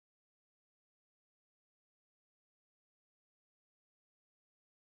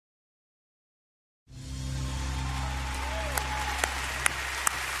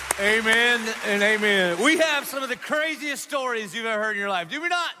Amen and amen. We have some of the craziest stories you've ever heard in your life. Do we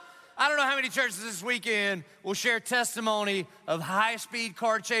not? I don't know how many churches this weekend will share testimony of high-speed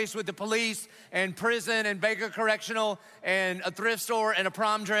car chase with the police and prison and Baker Correctional and a thrift store and a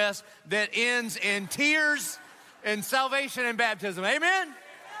prom dress that ends in tears and salvation and baptism. Amen?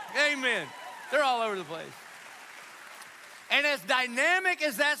 Amen. They're all over the place. And as dynamic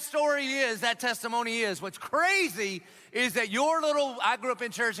as that story is, that testimony is, what's crazy is that your little, I grew up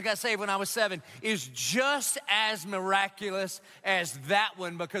in church and got saved when I was 7, is just as miraculous as that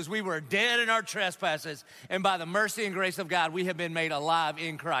one, because we were dead in our trespasses, and by the mercy and grace of God, we have been made alive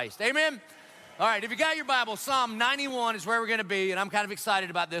in Christ. Amen? All right, if you got your Bible, Psalm 91 is where we're gonna be, and I'm kind of excited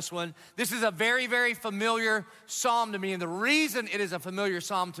about this one. This is a very, very familiar psalm to me, and the reason it is a familiar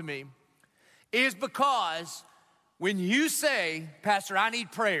psalm to me is because when you say, Pastor, I need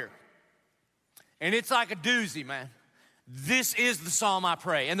prayer, and it's like a doozy, man, this is the psalm I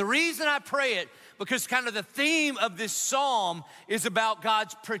pray. And the reason I pray it, because kind of the theme of this psalm is about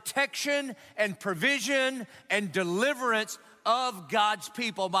God's protection and provision and deliverance of God's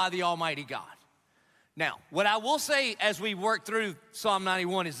people by the Almighty God. Now, what I will say as we work through Psalm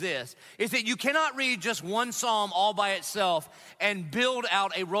 91 is this, is that you cannot read just one psalm all by itself and build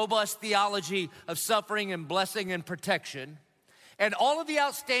out a robust theology of suffering and blessing and protection. And all of the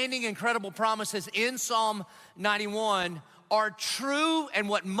outstanding, incredible promises in Psalm 91 are true, and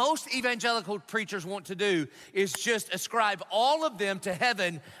what most evangelical preachers want to do is just ascribe all of them to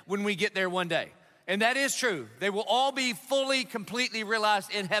heaven when we get there one day. And that is true. They will all be fully, completely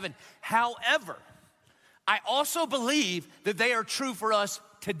realized in heaven. However, I also believe that they are true for us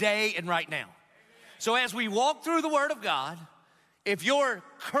today and right now. So as we walk through the Word of God, if your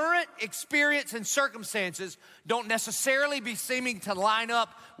current experience and circumstances don't necessarily be seeming to line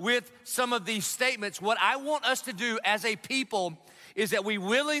up with some of these statements, what I want us to do as a people is that we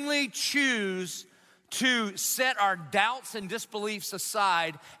willingly choose to set our doubts and disbeliefs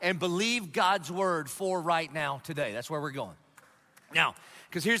aside and believe God's Word for right now, today. That's where we're going. Now,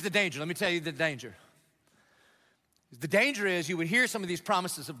 because here's the danger. Let me tell you the danger. The danger is you would hear some of these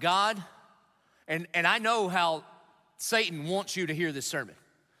promises of God, and I know how Satan wants you to hear this sermon.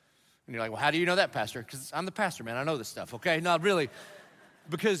 And you're like, well, how do you know that, Pastor? Because I'm the pastor, man. I know this stuff, okay? No, really.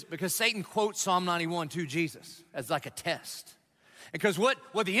 Because Satan quotes Psalm 91 to Jesus as like a test. Because what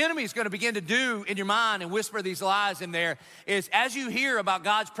the enemy is going to begin to do in your mind and whisper these lies in there is, as you hear about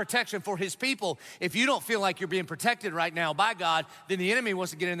God's protection for his people, if you don't feel like you're being protected right now by God, then the enemy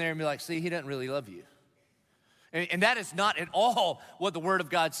wants to get in there and be like, see, he doesn't really love you. And that is not at all what the Word of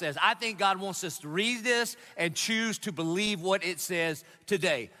God says. I think God wants us to read this and choose to believe what it says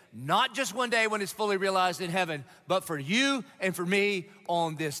today. Not just one day when it's fully realized in heaven, but for you and for me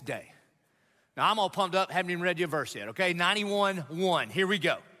on this day. Now, I'm all pumped up, haven't even read your verse yet, okay? 91:1, here we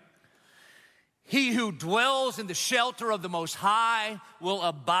go. He who dwells in the shelter of the Most High will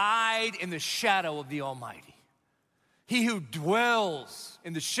abide in the shadow of the Almighty. He who dwells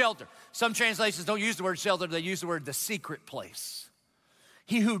in the shelter. Some translations don't use the word shelter, they use the word the secret place.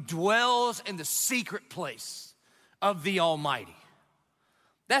 He who dwells in the secret place of the Almighty.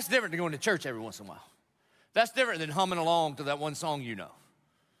 That's different than going to church every once in a while. That's different than humming along to that one song you know.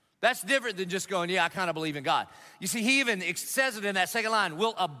 That's different than just going, yeah, I kind of believe in God. You see, he even says it in that second line,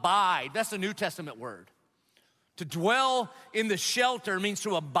 will abide. That's a New Testament word. To dwell in the shelter means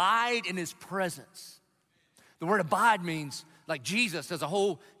to abide in his presence. The word abide means, like Jesus does a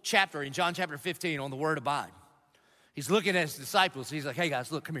whole chapter in John chapter 15 on the word abide. He's looking at his disciples. He's like, hey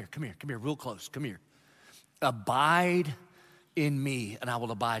guys, look, come here, real close, come here. Abide in me and I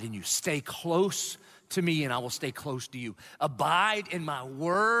will abide in you. Stay close to me and I will stay close to you. Abide in my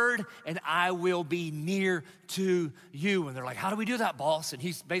word and I will be near to you. And they're like, how do we do that, boss? And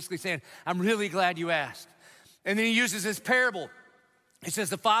he's basically saying, I'm really glad you asked. And then he uses this parable. He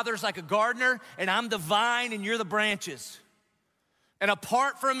says, the Father's like a gardener, and I'm the vine, and you're the branches. And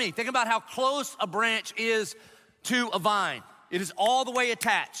apart from me, think about how close a branch is to a vine. It is all the way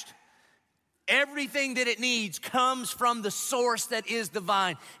attached. Everything that it needs comes from the source that is the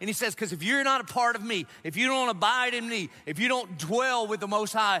vine. And he says, because if you're not a part of me, if you don't abide in me, if you don't dwell with the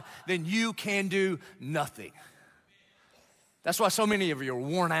Most High, then you can do nothing. That's why so many of you are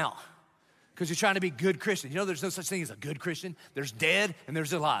worn out. Because you're trying to be good Christians. You know there's no such thing as a good Christian. There's dead and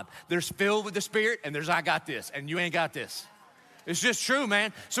there's alive. There's filled with the Spirit and there's I got this and you ain't got this. It's just true,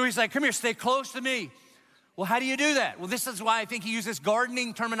 man. So he's like, come here, stay close to me. Well, how do you do that? Well, this is why I think he uses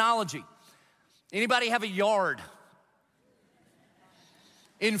gardening terminology. Anybody have a yard?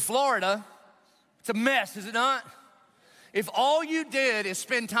 In Florida, it's a mess, is it not? If all you did is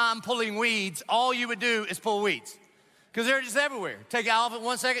spend time pulling weeds, all you would do is pull weeds. Because they're just everywhere. Take an elephant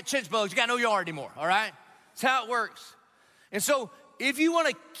 1 second, chinch bugs, you got no yard anymore, all right? That's how it works. And so if you want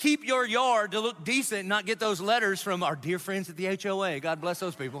to keep your yard to look decent and not get those letters from our dear friends at the HOA, God bless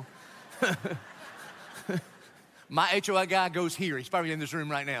those people. My HOA guy goes here. He's probably in this room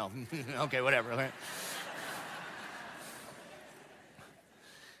right now. Okay, whatever. Okay.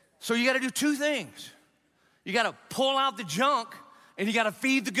 So you got to do two things. You got to pull out the junk and you got to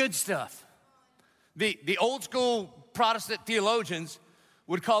feed the good stuff. The old school Protestant theologians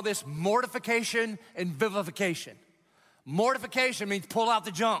would call this mortification and vivification. Mortification means pull out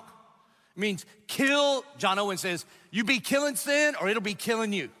the junk. It means kill. John Owen says, you be killing sin or it'll be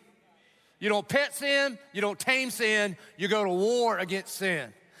killing you. You don't pet sin, you don't tame sin, you go to war against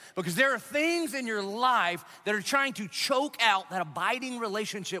sin. Because there are things in your life that are trying to choke out that abiding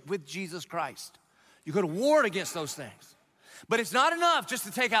relationship with Jesus Christ. You go to war against those things. But it's not enough just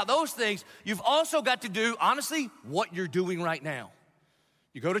to take out those things. You've also got to do, honestly, what you're doing right now.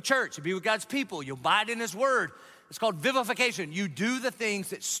 You go to church, you be with God's people, you abide in His Word. It's called vivification. You do the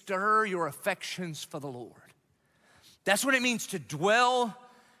things that stir your affections for the Lord. That's what it means to dwell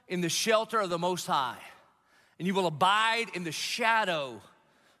in the shelter of the Most High. And you will abide in the shadow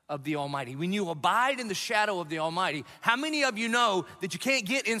of the Almighty. When you abide in the shadow of the Almighty, how many of you know that you can't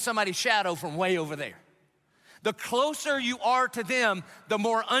get in somebody's shadow from way over there? The closer you are to them, the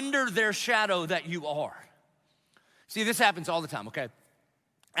more under their shadow that you are. See, this happens all the time, okay?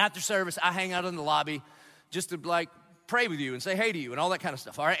 After service, I hang out in the lobby just to like pray with you and say hey to you and all that kind of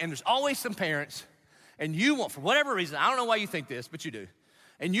stuff, all right? And there's always some parents, and you want, for whatever reason, I don't know why you think this, but you do,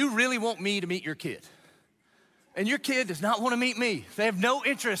 and you really want me to meet your kid. And your kid does not want to meet me. They have no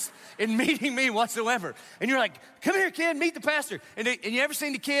interest in meeting me whatsoever. And you're like, come here, kid, meet the pastor. And you ever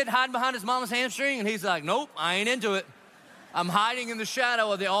seen the kid hiding behind his mama's hamstring? And he's like, nope, I ain't into it. I'm hiding in the shadow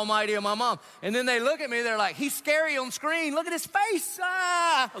of the Almighty of my mom. And then they look at me, they're like, he's scary on screen. Look at his face,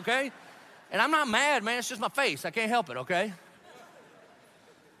 okay? And I'm not mad, man, it's just my face. I can't help it, okay?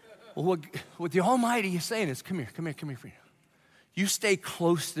 Well, what the Almighty is saying is, come here. You stay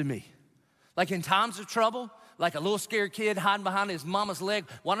close to me. Like in times of trouble, like a little scared kid hiding behind his mama's leg,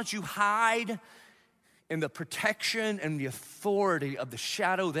 why don't you hide in the protection and the authority of the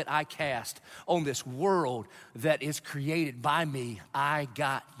shadow that I cast on this world that is created by me? I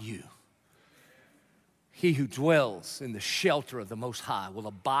got you. He who dwells in the shelter of the Most High will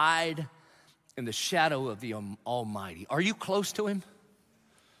abide in the shadow of the Almighty. Are you close to Him?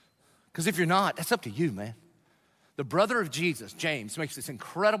 Because if you're not, that's up to you, man. The brother of Jesus, James, makes this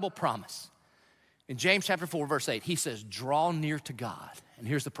incredible promise. In James chapter 4, verse 8, he says, draw near to God. And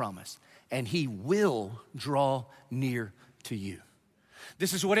here's the promise. And He will draw near to you.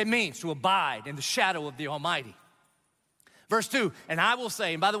 This is what it means to abide in the shadow of the Almighty. Verse 2, and I will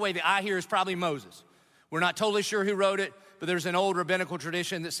say, and by the way, the I here is probably Moses. We're not totally sure who wrote it, but there's an old rabbinical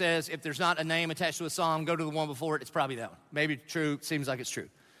tradition that says if there's not a name attached to a psalm, go to the one before it. It's probably that one. Maybe true, seems like it's true.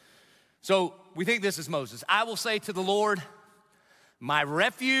 So we think this is Moses. I will say to the Lord, my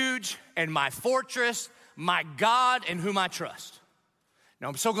refuge and my fortress, my God in whom I trust. Now,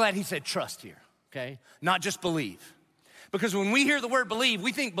 I'm so glad he said trust here, okay? Not just believe. Because when we hear the word believe,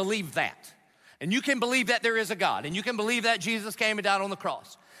 we think believe that. And you can believe that there is a God, and you can believe that Jesus came and died on the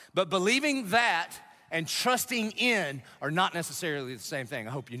cross. But believing that and trusting in are not necessarily the same thing.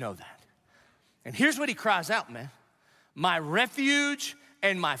 I hope you know that. And here's what he cries out, man. My refuge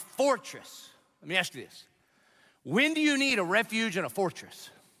and my fortress. Let me ask you this. When do you need a refuge and a fortress?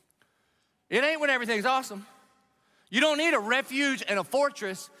 It ain't when everything's awesome. You don't need a refuge and a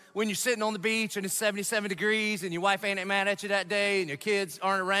fortress when you're sitting on the beach and it's 77 degrees and your wife ain't mad at you that day and your kids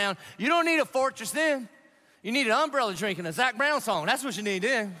aren't around. You don't need a fortress then. You need an umbrella drink and a Zac Brown song. That's what you need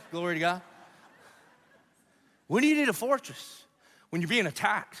then. Glory to God. When do you need a fortress? When you're being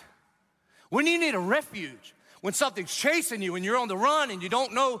attacked. When do you need a refuge? When something's chasing you and you're on the run and you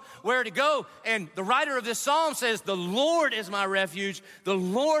don't know where to go. And the writer of this psalm says, the Lord is my refuge. The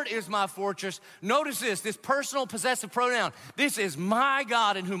Lord is my fortress. Notice this personal possessive pronoun. This is my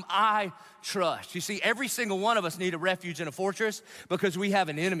God in whom I trust. You see, every single one of us need a refuge and a fortress because we have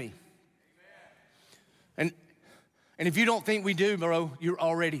an enemy. And if you don't think we do, bro, you're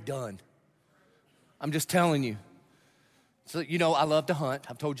already done. I'm just telling you. So, you know, I love to hunt.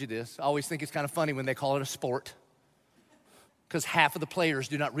 I've told you this. I always think it's kind of funny when they call it a sport because half of the players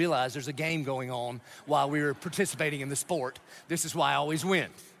do not realize there's a game going on while we're participating in the sport. This is why I always win.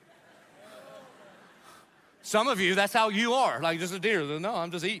 Some of you, that's how you are. Like just a deer. No,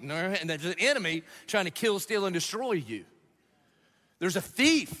 I'm just eating. And there's an enemy trying to kill, steal, and destroy you. There's a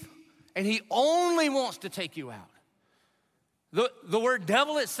thief, and he only wants to take you out. The word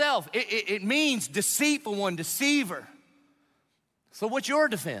devil itself, it means deceitful one, deceiver. So what's your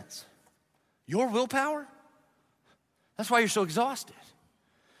defense? Your willpower? That's why you're so exhausted.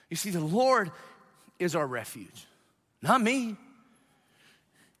 You see, the Lord is our refuge, not me.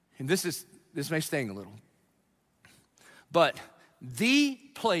 And this may sting a little, but the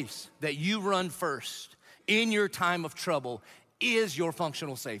place that you run first in your time of trouble is your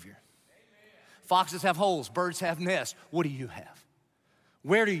functional Savior. Foxes have holes, birds have nests. What do you have?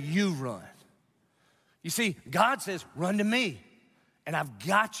 Where do you run? You see, God says, run to me, and I've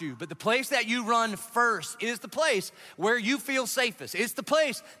got you. But the place that you run first is the place where you feel safest. It's the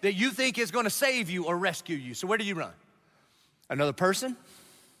place that you think is gonna save you or rescue you. So where do you run? Another person?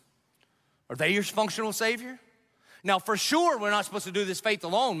 Are they your functional Savior? Now, for sure, we're not supposed to do this faith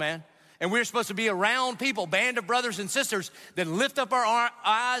alone, man. And we're supposed to be around people, band of brothers and sisters that lift up our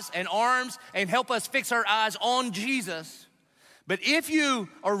eyes and arms and help us fix our eyes on Jesus. But if you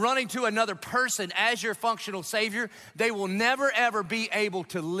are running to another person as your functional Savior, they will never, ever be able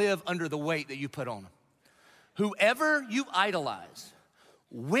to live under the weight that you put on them. Whoever you idolize,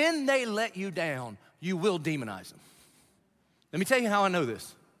 when they let you down, you will demonize them. Let me tell you how I know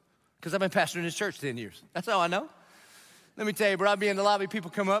this, because I've been pastoring this church 10 years. That's how I know. Let me tell you, bro, I'll be in the lobby, people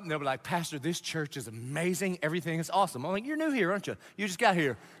come up and they'll be like, Pastor, this church is amazing. Everything is awesome. I'm like, you're new here, aren't you? You just got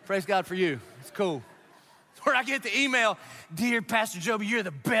here. Praise God for you. It's cool. Where I get the email, dear Pastor Joby, you're the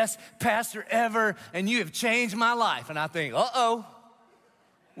best pastor ever and you have changed my life. And I think, uh-oh,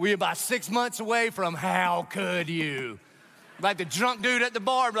 we're about 6 months away from how could you? Like the drunk dude at the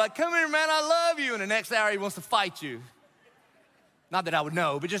bar, be like, come here, man, I love you. And the next hour he wants to fight you. Not that I would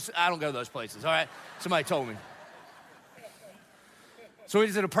know, but just, I don't go to those places, all right? Somebody told me. So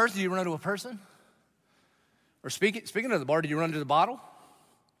is it a person? Do you run to a person? Or speaking of the bar, do you run to the bottle?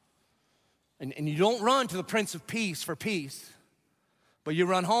 And you don't run to the Prince of Peace for peace, but you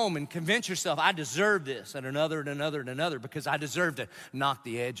run home and convince yourself, I deserve this, and another, and another, and another, because I deserve to knock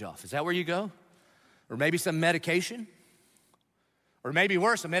the edge off. Is that where you go? Or maybe some medication? Or maybe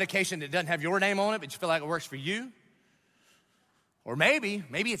worse, a medication that doesn't have your name on it, but you feel like it works for you? Or maybe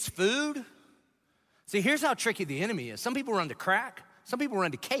it's food. See, here's how tricky the enemy is. Some people run to crack. Some people run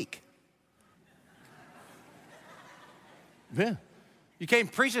to cake. Yeah. You came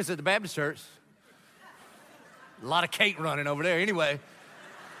preach this at the Baptist church. A lot of cake running over there. Anyway,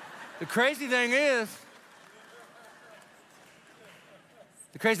 the crazy thing is,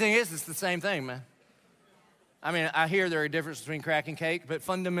 it's the same thing, man. I mean, I hear there are a difference between crack and cake, but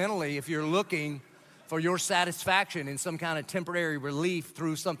fundamentally, if you're looking for your satisfaction in some kind of temporary relief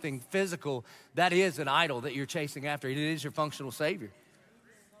through something physical, that is an idol that you're chasing after. It is your functional Savior.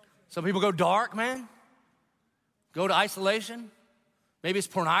 Some people go dark, man. Go to isolation. Maybe it's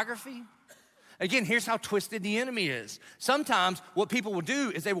pornography. Again, here's how twisted the enemy is. Sometimes what people will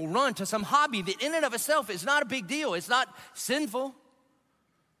do is they will run to some hobby that in and of itself is not a big deal. It's not sinful, all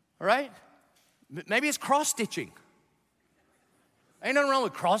right? Maybe it's cross-stitching. Ain't nothing wrong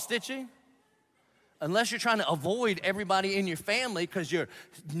with cross-stitching. Unless you're trying to avoid everybody in your family because you're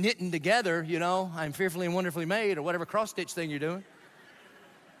knitting together, you know, I'm fearfully and wonderfully made, or whatever cross-stitch thing you're doing.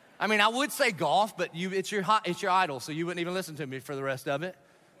 I mean, I would say golf, but it's your idol, so you wouldn't even listen to me for the rest of it.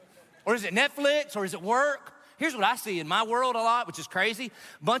 Or is it Netflix, or is it work? Here's what I see in my world a lot, which is crazy.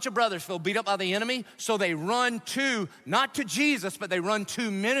 A bunch of brothers feel beat up by the enemy, so they run to, not to Jesus, but they run to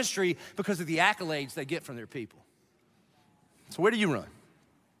ministry because of the accolades they get from their people. So where do you run?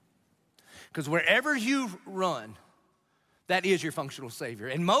 Because wherever you run, that is your functional Savior.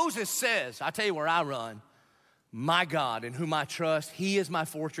 And Moses says, I tell you where I run, my God in whom I trust, he is my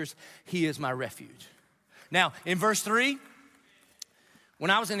fortress, he is my refuge. Now, in verse 3, when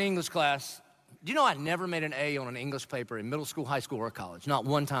I was in English class, do you know I never made an A on an English paper in middle school, high school, or college? Not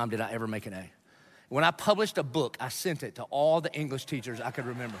one time did I ever make an A. When I published a book, I sent it to all the English teachers I could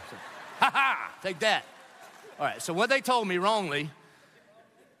remember. So, take that. All right, so what they told me wrongly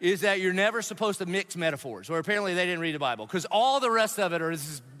is that you're never supposed to mix metaphors, or apparently they didn't read the Bible, because all the rest of it are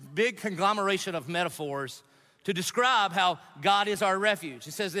this big conglomeration of metaphors to describe how God is our refuge.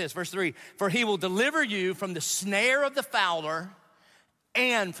 It says this, verse 3, for he will deliver you from the snare of the fowler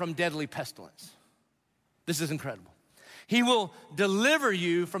and from deadly pestilence. This is incredible. He will deliver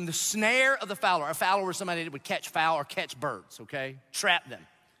you from the snare of the fowler. A fowler was somebody that would catch fowl or catch birds, okay? Trap them.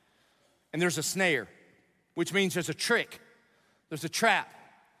 And there's a snare, which means there's a trick. There's a trap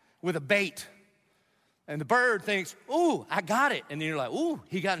with a bait. And the bird thinks, ooh, I got it. And then you're like, ooh,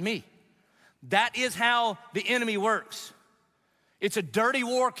 he got me. That is how the enemy works. It's a dirty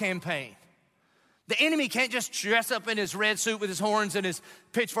war campaign. The enemy can't just dress up in his red suit with his horns and his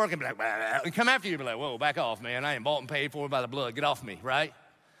pitchfork and be like, bah, bah, and come after you and be like, whoa, back off, man. I ain't bought and paid for by the blood. Get off me, right?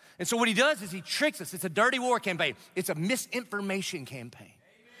 And so what he does is he tricks us. It's a dirty war campaign. It's a misinformation campaign.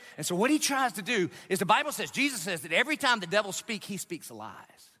 And so what he tries to do is the Bible says, Jesus says that every time the devil speaks, he speaks lies.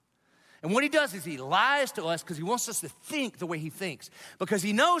 And what he does is he lies to us because he wants us to think the way he thinks. Because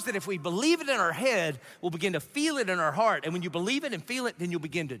he knows that if we believe it in our head, we'll begin to feel it in our heart. And when you believe it and feel it, then you'll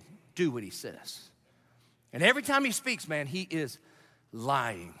begin to do what he says. And every time he speaks, man, he is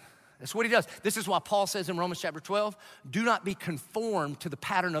lying. That's what he does. This is why Paul says in Romans chapter 12, do not be conformed to the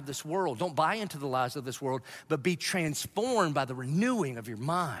pattern of this world. Don't buy into the lies of this world, but be transformed by the renewing of your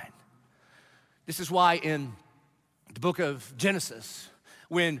mind. This is why in the book of Genesis,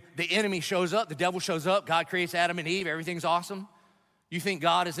 when the enemy shows up, the devil shows up, God creates Adam and Eve, everything's awesome. You think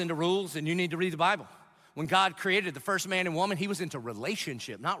God is into rules, and you need to read the Bible. When God created the first man and woman, he was into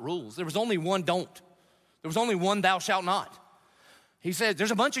relationship, not rules. There was only one don't. There was only one thou shalt not. He said, there's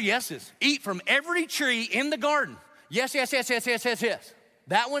a bunch of yeses. Eat from every tree in the garden. Yes, yes, yes, yes, yes, yes, yes.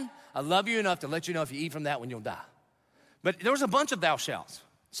 That one, I love you enough to let you know if you eat from that one, you'll die. But there was a bunch of thou shalts.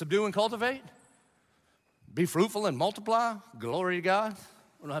 Subdue and cultivate. Be fruitful and multiply. Glory to God.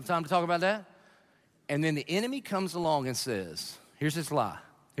 We don't have time to talk about that. And then the enemy comes along and says, here's his lie.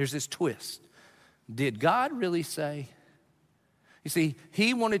 Here's his twist. Did God really say? You see,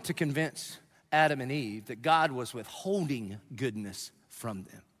 he wanted to convince Adam and Eve that God was withholding goodness from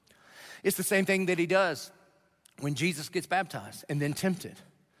them. It's the same thing that he does when Jesus gets baptized and then tempted.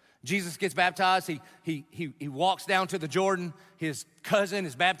 Jesus gets baptized, he walks down to the Jordan. His cousin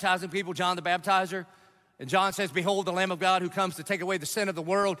is baptizing people, John the Baptizer. And John says, behold, the Lamb of God who comes to take away the sin of the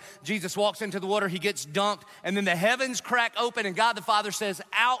world. Jesus walks into the water, he gets dunked, and then the heavens crack open, and God the Father says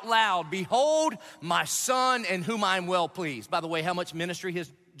out loud, behold, my Son in whom I am well pleased. By the way, how much ministry has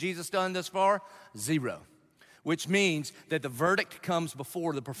Jesus done thus far? 0. Which means that the verdict comes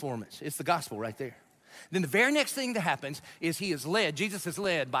before the performance. It's the gospel right there. Then the very next thing that happens is Jesus is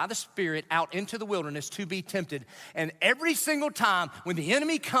led by the Spirit out into the wilderness to be tempted. And every single time when the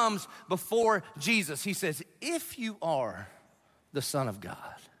enemy comes before Jesus, he says, if you are the Son of God.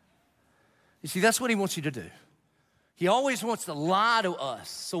 You see, that's what he wants you to do. He always wants to lie to us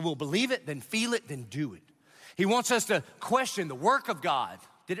so we'll believe it, then feel it, then do it. He wants us to question the work of God.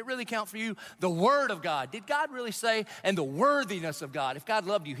 Did it really count for you? The word of God. Did God really say? And the worthiness of God. If God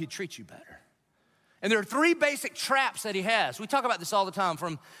loved you, he'd treat you better. And there are 3 basic traps that he has. We talk about this all the time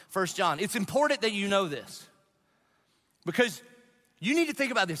from 1 John. It's important that you know this because you need to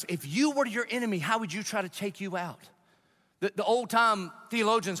think about this. If you were your enemy, how would you try to take you out? The old-time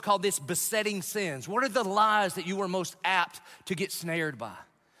theologians call this besetting sins. What are the lies that you were most apt to get snared by?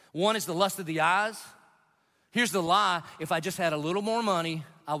 One is the lust of the eyes. Here's the lie. If I just had a little more money,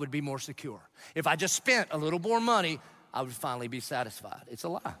 I would be more secure. If I just spent a little more money, I would finally be satisfied. It's a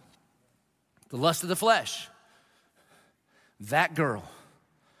lie. The lust of the flesh. That girl,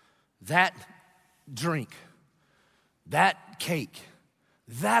 that drink, that cake,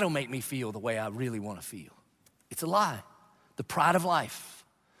 that'll make me feel the way I really want to feel. It's a lie. The pride of life.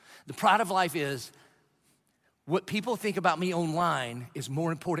 The pride of life is what people think about me online is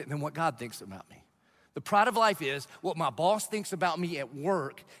more important than what God thinks about me. The pride of life is what my boss thinks about me at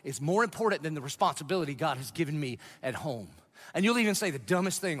work is more important than the responsibility God has given me at home. And you'll even say the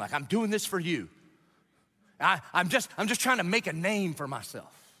dumbest thing, like, I'm doing this for you. I'm just trying to make a name for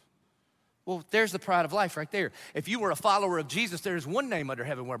myself. Well, there's the pride of life right there. If you were a follower of Jesus, there is one name under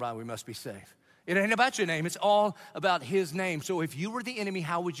heaven whereby we must be saved. It ain't about your name, it's all about his name. So if you were the enemy,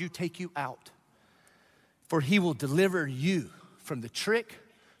 how would you take you out? For he will deliver you from the trick,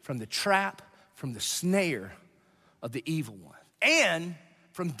 from the trap, from the snare of the evil one, and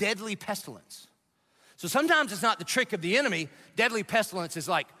from deadly pestilence. So sometimes it's not the trick of the enemy. Deadly pestilence is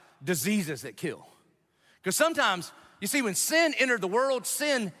like diseases that kill. Because sometimes, you see, when sin entered the world,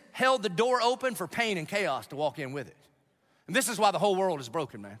 sin held the door open for pain and chaos to walk in with it. And this is why the whole world is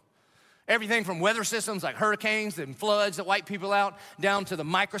broken, man. Everything from weather systems like hurricanes and floods that wipe people out, down to the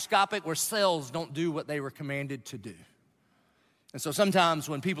microscopic where cells don't do what they were commanded to do. And so sometimes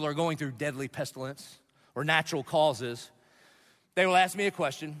when people are going through deadly pestilence or natural causes, they will ask me a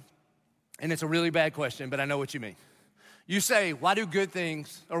question. And it's a really bad question, but I know what you mean. You say, why do good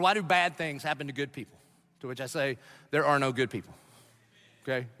things, or why do bad things happen to good people? To which I say, there are no good people,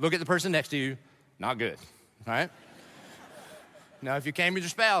 okay? Look at the person next to you, not good, all right? Now, if you came with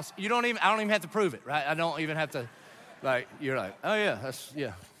your spouse, I don't even have to prove it, right? I don't even have to, you're like, oh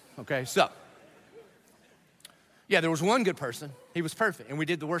yeah, okay, so. Yeah, there was one good person, he was perfect, and we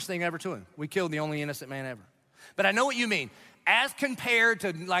did the worst thing ever to him. We killed the only innocent man ever. But I know what you mean. As compared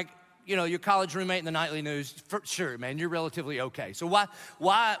to your college roommate in the nightly news, for sure, man, you're relatively okay. So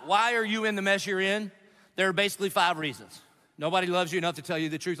why are you in the mess you're in? There are basically 5 reasons. Nobody loves you enough to tell you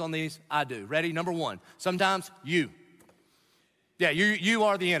the truth on these. I do. Ready? Number one, sometimes you. Yeah, you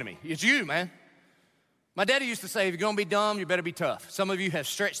are the enemy. It's you, man. My daddy used to say, if you're gonna be dumb, you better be tough. Some of you have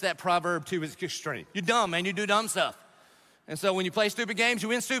stretched that proverb to its extreme. You're dumb, man, you do dumb stuff. And so when you play stupid games, you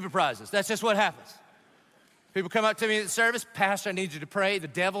win stupid prizes. That's just what happens. People come up to me at the service, Pastor, I need you to pray. The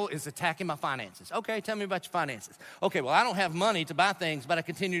devil is attacking my finances. Okay, tell me about your finances. Okay, well, I don't have money to buy things, but I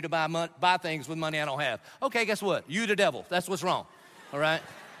continue to buy things with money I don't have. Okay, guess what? You the devil. That's what's wrong, all right?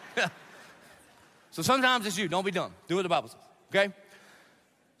 So sometimes it's you. Don't be dumb. Do what the Bible says, okay?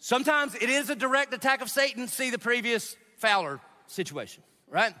 Sometimes it is a direct attack of Satan. See the previous Fowler situation,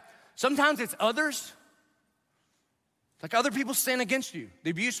 right? Sometimes it's others. Like other people sin against you. The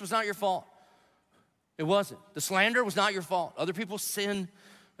abuse was not your fault. It wasn't. The slander was not your fault. Other people sin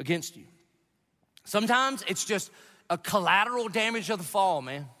against you. Sometimes it's just a collateral damage of the fall,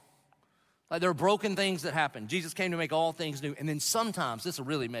 man. Like there are broken things that happen. Jesus came to make all things new. And then sometimes, this will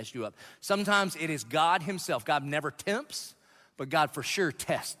really mess you up. Sometimes it is God himself. God never tempts, but God for sure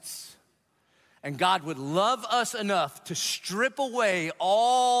tests. And God would love us enough to strip away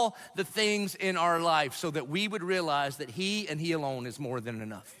all the things in our life so that we would realize that he and he alone is more than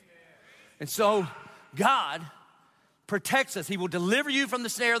enough. And so God protects us. He will deliver you from the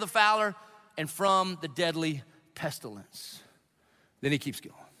snare of the fowler and from the deadly pestilence. Then he keeps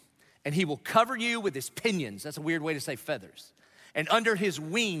going. And he will cover you with his pinions. That's a weird way to say feathers. And under his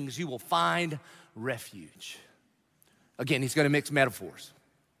wings you will find refuge. Again, he's going to mix metaphors.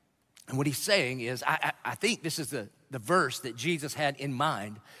 And what he's saying is, I think this is the verse that Jesus had in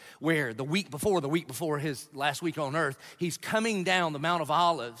mind, where the week before his last week on earth, he's coming down the Mount of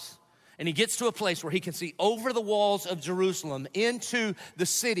Olives, and he gets to a place where he can see over the walls of Jerusalem into the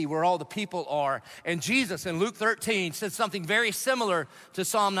city where all the people are. And Jesus in Luke 13 said something very similar to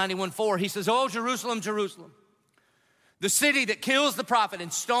Psalm 91:4. He says, "Oh, Jerusalem, Jerusalem, the city that kills the prophet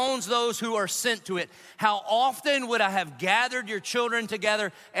and stones those who are sent to it. How often would I have gathered your children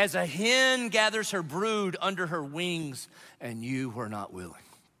together as a hen gathers her brood under her wings, and you were not willing."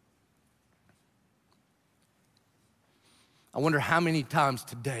 I wonder how many times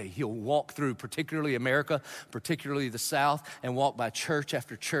today he'll walk through, particularly America, particularly the South, and walk by church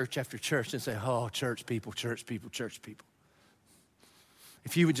after church after church and say, "Oh, church people, church people, church people.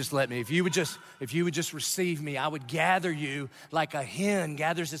 If you would just let me, if you would just receive me, I would gather you like a hen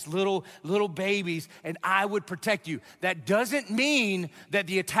gathers its little babies, and I would protect you." That doesn't mean that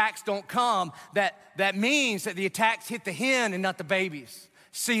the attacks don't come. That means that the attacks hit the hen and not the babies.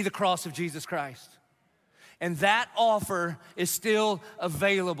 See the cross of Jesus Christ. And that offer is still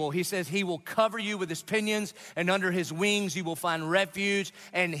available. He says he will cover you with his pinions, and under his wings you will find refuge,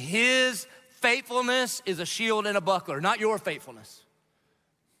 and his faithfulness is a shield and a buckler, not your faithfulness.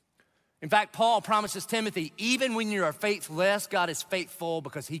 In fact, Paul promises Timothy, even when you are faithless, God is faithful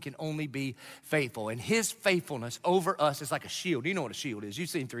because he can only be faithful. And his faithfulness over us is like a shield. You know what a shield is. You've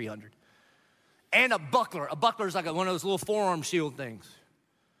seen 300. And a buckler. A buckler is like one of those little forearm shield things.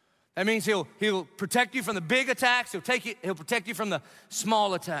 That means he'll protect you from the big attacks. He'll protect you from the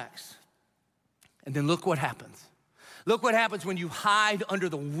small attacks. And then look what happens. Look what happens when you hide under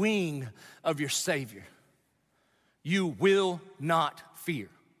the wing of your Savior. You will not fear.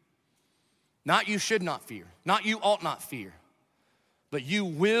 Not you should not fear. Not you ought not fear. But you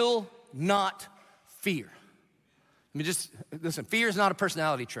will not fear. Let me just, listen, fear is not a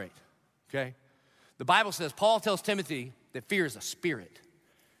personality trait, okay? The Bible says, Paul tells Timothy that fear is a spirit.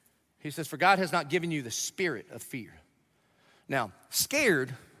 He says, "For God has not given you the spirit of fear." Now,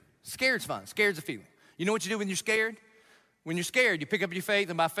 scared's fine. Scared's a feeling. You know what you do when you're scared? When you're scared, you pick up your faith,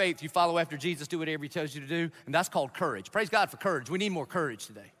 and by faith, you follow after Jesus, do whatever he tells you to do, and that's called courage. Praise God for courage. We need more courage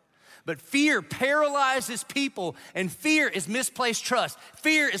today. But fear paralyzes people, and fear is misplaced trust.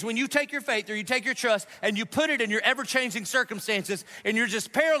 Fear is when you take your faith or you take your trust and you put it in your ever-changing circumstances, and you're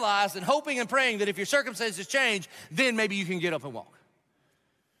just paralyzed and hoping and praying that if your circumstances change, then maybe you can get up and walk.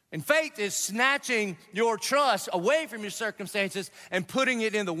 And faith is snatching your trust away from your circumstances and putting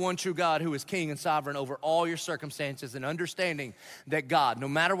it in the one true God who is king and sovereign over all your circumstances, and understanding that God, no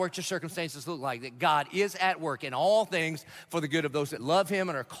matter what your circumstances look like, that God is at work in all things for the good of those that love him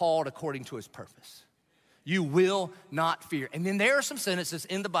and are called according to his purpose. You will not fear. And then there are some sentences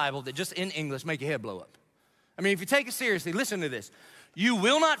in the Bible that just in English make your head blow up. I mean, if you take it seriously, listen to this. You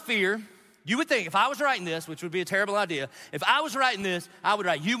will not fear. You would think if I was writing this, which would be a terrible idea, if I was writing this, I would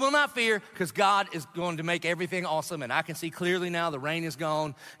write, "You will not fear because God is going to make everything awesome, and I can see clearly now the rain is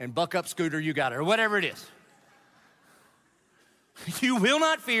gone, and buck up, Scooter, you got it," or whatever it is. You will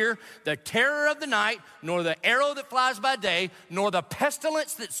not fear the terror of the night, nor the arrow that flies by day, nor the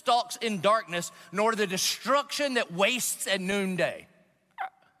pestilence that stalks in darkness, nor the destruction that wastes at noonday.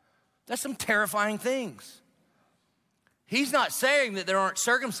 That's some terrifying things. He's not saying that there aren't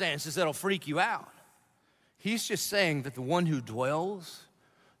circumstances that'll freak you out. He's just saying that the one who dwells,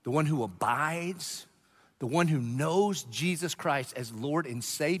 the one who abides, the one who knows Jesus Christ as Lord and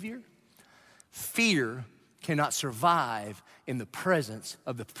Savior, fear cannot survive in the presence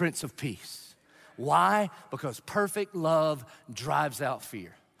of the Prince of Peace. Why? Because perfect love drives out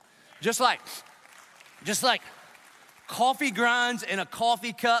fear. Just like coffee grinds in a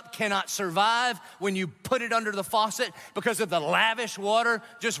coffee cup cannot survive when you put it under the faucet because of the lavish water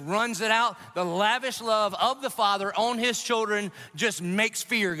just runs it out. The lavish love of the Father on his children just makes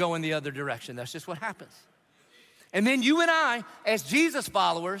fear go in the other direction. That's just what happens. And then you and I, as Jesus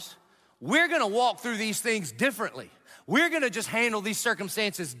followers, we're gonna walk through these things differently. We're gonna just handle these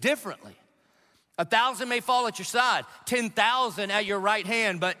circumstances differently. 1,000 may fall at your side, 10,000 at your right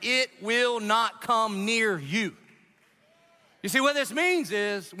hand, but it will not come near you. You see, what this means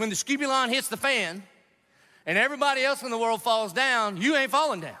is when the scubulon hits the fan and everybody else in the world falls down, you ain't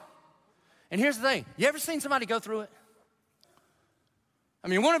falling down. And here's the thing, you ever seen somebody go through it? I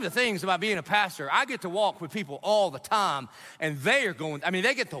mean, one of the things about being a pastor, I get to walk with people all the time, and they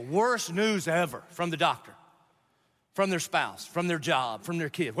get the worst news ever from the doctor, from their spouse, from their job, from their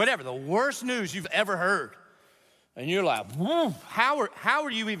kid, whatever, the worst news you've ever heard. And you're like, how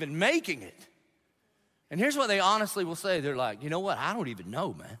are you even making it? And here's what they honestly will say. They're like, you know what? I don't even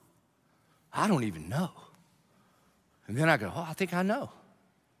know, man. I don't even know. And then I go, I think I know.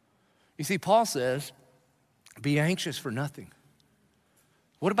 You see, Paul says, be anxious for nothing.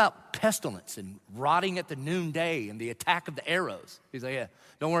 What about pestilence and rotting at the noonday and the attack of the arrows? He's like, yeah,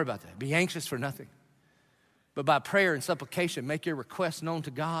 don't worry about that. Be anxious for nothing. But by prayer and supplication, make your requests known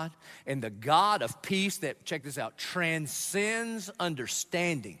to God. And the God of peace that, check this out, transcends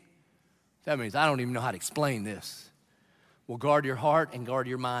understanding. That means I don't even know how to explain this. Will guard your heart and guard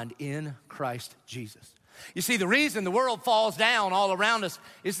your mind in Christ Jesus. You see, the reason the world falls down all around us,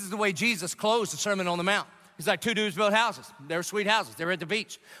 this is the way Jesus closed the Sermon on the Mount. He's like, two dudes built houses. They were sweet houses. They were at the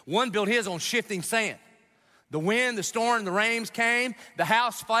beach. One built his on shifting sand. The wind, the storm, the rains came. The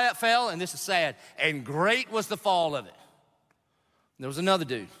house fell, and this is sad, and great was the fall of it. There was another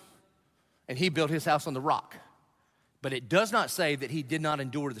dude, and he built his house on the rock. But it does not say that he did not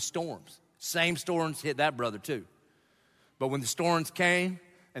endure the storms. Same storms hit that brother too. But when the storms came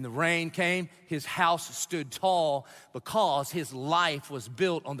and the rain came, his house stood tall because his life was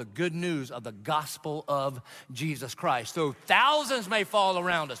built on the good news of the gospel of Jesus Christ. So thousands may fall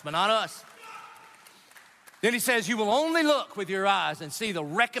around us, but not us. Then he says, you will only look with your eyes and see the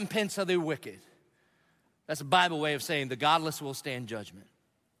recompense of the wicked. That's a Bible way of saying the godless will stand judgment.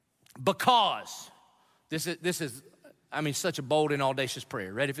 Because, this is such a bold and audacious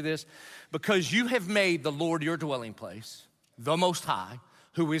prayer. Ready for this? Because you have made the Lord your dwelling place, the Most High,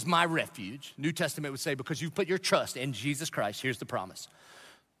 who is my refuge. New Testament would say, because you've put your trust in Jesus Christ, here's the promise.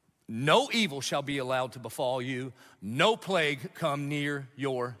 No evil shall be allowed to befall you. No plague come near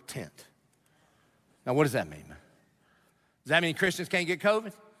your tent. Now, what does that mean? Does that mean Christians can't get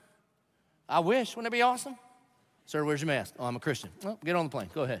COVID? I wish. Wouldn't that be awesome? Sir, where's your mask? Oh, I'm a Christian. Well, get on the plane.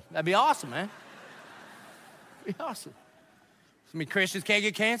 Go ahead. That'd be awesome, man. That'd be awesome. Does that mean Christians can't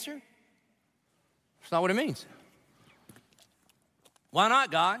get cancer? That's not what it means. Why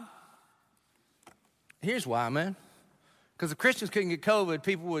not, God? Here's why, man. Because if Christians couldn't get COVID,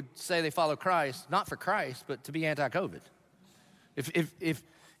 people would say they follow Christ, not for Christ, but to be anti-COVID.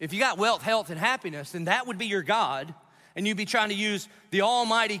 If you got wealth, health, and happiness, then that would be your God, and you'd be trying to use the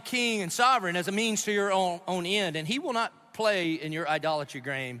almighty king and sovereign as a means to your own end, and he will not play in your idolatry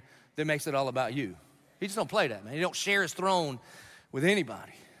game that makes it all about you. He just don't play that, man. He don't share his throne with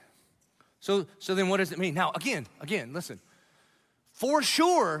anybody. So then what does it mean? Now, again, listen. For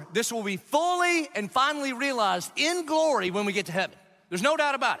sure, this will be fully and finally realized in glory when we get to heaven. There's no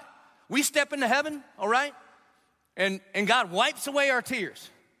doubt about it. We step into heaven, all right? And God wipes away our tears.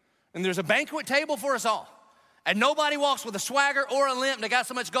 And there's a banquet table for us all. And nobody walks with a swagger or a limp. They got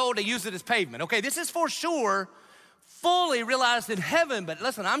so much gold they use it as pavement. Okay, this is for sure fully realized in heaven. But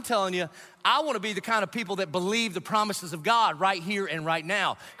listen, I'm telling you, I want to be the kind of people that believe the promises of God right here and right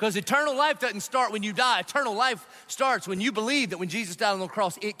now. Because eternal life doesn't start when you die. Eternal life starts when you believe that when Jesus died on the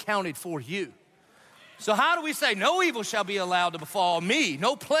cross, it counted for you. So how do we say, no evil shall be allowed to befall me?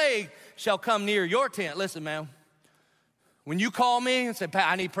 No plague shall come near your tent. Listen, man. When you call me and say,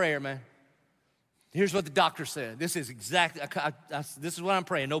 Pat, I need prayer, man. Here's what the doctor said. This is exactly, this is what I'm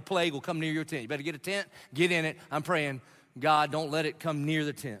praying. No plague will come near your tent. You better get a tent, get in it. I'm praying God, don't let it come near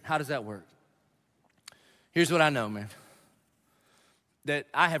the tent. How does that work? Here's what I know, man. That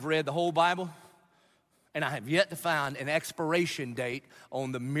I have read the whole Bible, and I have yet to find an expiration date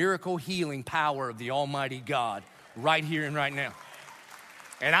on the miracle healing power of the Almighty God right here and right now.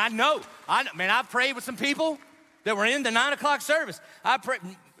 And I know, I've prayed with some people that were in the 9 o'clock service.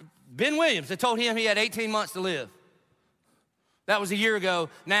 Ben Williams, they told him he had 18 months to live. That was a year ago.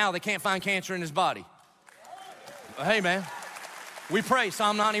 Now they can't find cancer in his body. Hey, man, we pray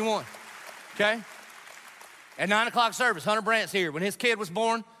Psalm 91, okay? At 9 o'clock service, Hunter Brandt's here. When his kid was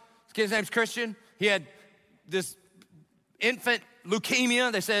born, his kid's name's Christian, he had this infant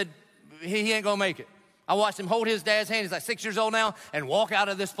leukemia. They said he ain't gonna make it. I watched him hold his dad's hand, he's like 6 years old now, and walk out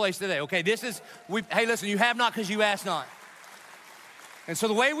of this place today. Okay, hey, listen, you have not because you ask not. And so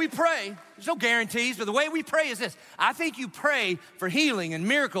the way we pray, there's no guarantees, but the way we pray is this. I think you pray for healing and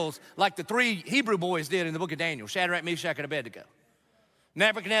miracles like the 3 Hebrew boys did in the book of Daniel, Shadrach, Meshach, and Abednego.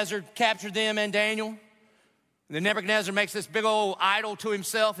 Nebuchadnezzar captured them and Daniel. And then Nebuchadnezzar makes this big old idol to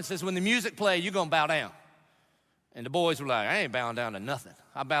himself and says, when the music plays, you're gonna bow down. And the boys were like, I ain't bowing down to nothing.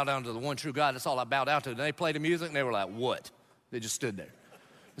 I bow down to the one true God. That's all I bow down to. And they played the music, and they were like, what? They just stood there.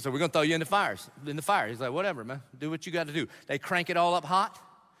 And so we're going to throw you in the fire. He's like, whatever, man. Do what you got to do. They crank it all up hot.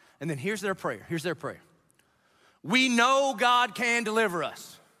 And then here's their prayer. We know God can deliver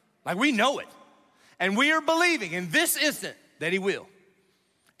us. Like, we know it. And we are believing in this instant that he will.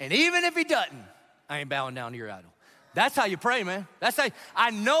 And even if he doesn't, I ain't bowing down to your idol. That's how you pray, man. That's how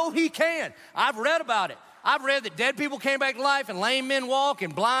I know he can. I've read about it. I've read that dead people came back to life and lame men walk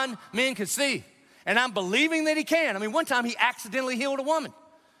and blind men could see. And I'm believing that he can. I mean, one time he accidentally healed a woman.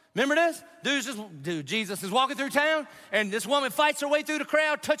 Remember this? Jesus is walking through town, and this woman fights her way through the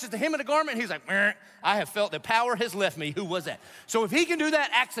crowd, touches the hem of the garment, and he's like, I have felt that power has left me. Who was that? So if he can do that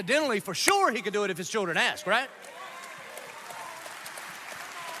accidentally, for sure he can do it if his children ask, right?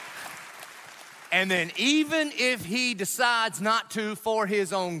 And then even if he decides not to for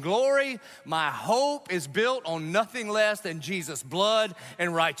his own glory, my hope is built on nothing less than Jesus' blood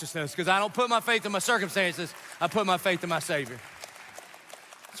and righteousness, because I don't put my faith in my circumstances, I put my faith in my Savior.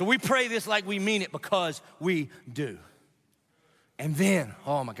 So we pray this like we mean it because we do. And then,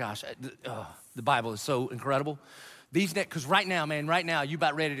 oh my gosh, the Bible is so incredible. Because right now, you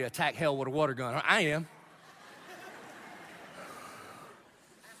about ready to attack hell with a water gun. I am.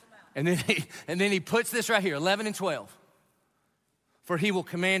 And then he puts this right here, 11 and 12. For he will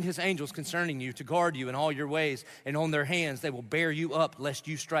command his angels concerning you to guard you in all your ways, and on their hands they will bear you up, lest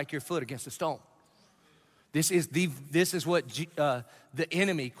you strike your foot against a stone. This is what the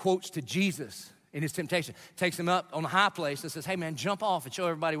enemy quotes to Jesus in his temptation. Takes him up on a high place and says, hey man, jump off and show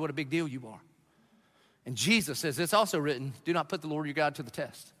everybody what a big deal you are. And Jesus says, it's also written, do not put the Lord your God to the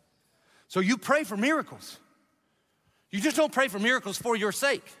test. So you pray for miracles. You just don't pray for miracles for your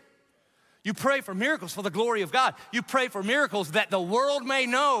sake. You pray for miracles for the glory of God. You pray for miracles that the world may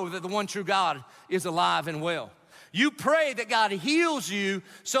know that the one true God is alive and well. You pray that God heals you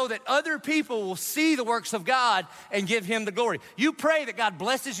so that other people will see the works of God and give him the glory. You pray that God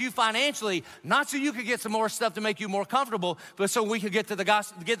blesses you financially, not so you could get some more stuff to make you more comfortable, but so we could get the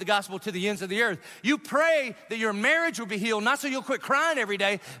gospel to the ends of the earth. You pray that your marriage will be healed, not so you'll quit crying every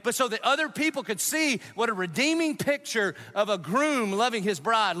day, but so that other people could see what a redeeming picture of a groom loving his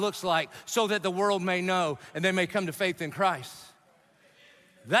bride looks like, so that the world may know and they may come to faith in Christ.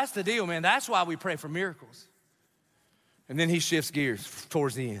 That's the deal, man. That's why we pray for miracles. And then he shifts gears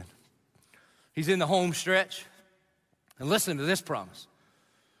towards the end. He's in the home stretch. And listen to this promise.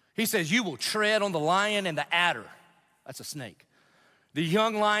 He says, you will tread on the lion and the adder. That's a snake. The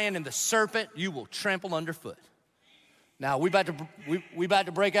young lion and the serpent you will trample underfoot. Now, we about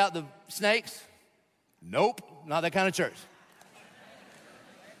to break out the snakes? Nope, not that kind of church.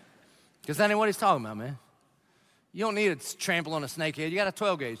 Because that ain't what he's talking about, man. You don't need to trample on a snake head. You got a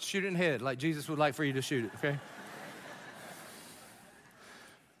 12 gauge. Shoot it in the head like Jesus would like for you to shoot it, okay?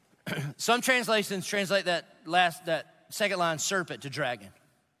 Some translations translate that second line, serpent, to dragon.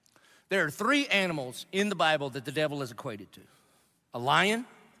 There are 3 animals in the Bible that the devil is equated to. A lion,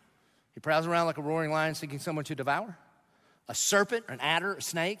 he prowls around like a roaring lion seeking someone to devour. A serpent, an adder, a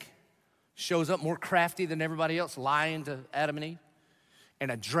snake, shows up more crafty than everybody else, lying to Adam and Eve. And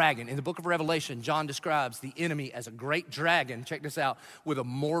a dragon. In the book of Revelation, John describes the enemy as a great dragon, check this out, with a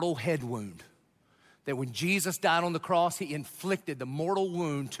mortal head wound. That when Jesus died on the cross, he inflicted the mortal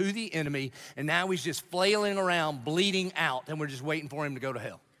wound to the enemy, and now he's just flailing around, bleeding out, and we're just waiting for him to go to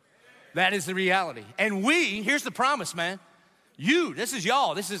hell. That is the reality. And here's the promise, man. This is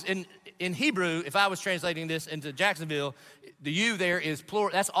y'all. This is in Hebrew, if I was translating this into Jacksonville, the you there is plural.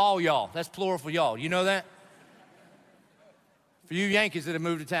 That's all y'all. That's plural for y'all. You know that? For you Yankees that have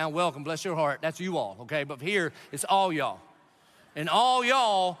moved to town, welcome, bless your heart. That's you all, okay? But here, it's all y'all. And all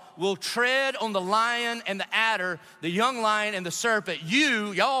y'all will tread on the lion and the adder, the young lion and the serpent.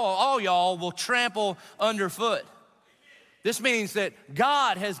 All y'all will trample underfoot. This means that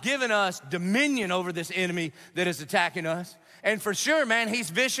God has given us dominion over this enemy that is attacking us. And for sure, man, he's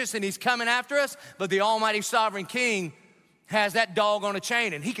vicious and he's coming after us, but the almighty sovereign king has that dog on a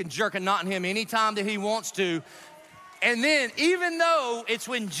chain and he can jerk a knot in him anytime that he wants to. And then, even though it's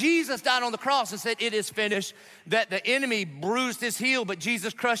when Jesus died on the cross and said, it is finished, that the enemy bruised his heel, but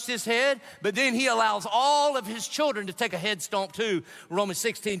Jesus crushed his head, but then he allows all of his children to take a head stomp too. Romans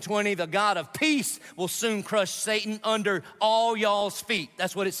 16:20, the God of peace will soon crush Satan under all y'all's feet.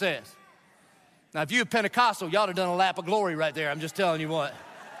 That's what it says. Now, if you're Pentecostal, y'all have done a lap of glory right there. I'm just telling you what.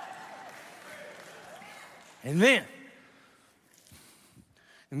 And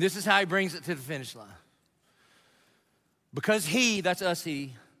this is how he brings it to the finish line. Because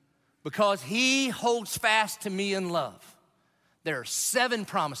because he holds fast to me in love. There are 7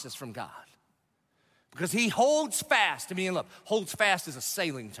 promises from God. Because he holds fast to me in love. Holds fast is a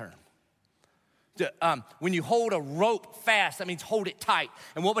sailing term. When you hold a rope fast, that means hold it tight.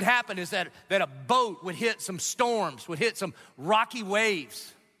 And what would happen is that a boat would hit some storms, would hit some rocky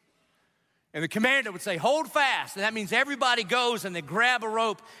waves. And the commander would say, hold fast. And that means everybody goes and they grab a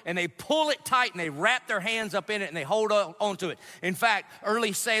rope and they pull it tight and they wrap their hands up in it and they hold on to it. In fact,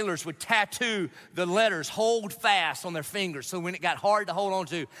 early sailors would tattoo the letters hold fast on their fingers. So when it got hard to hold on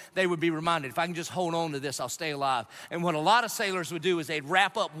to, they would be reminded, if I can just hold on to this, I'll stay alive. And what a lot of sailors would do is they'd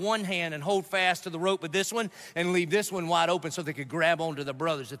wrap up one hand and hold fast to the rope with this one and leave this one wide open so they could grab onto their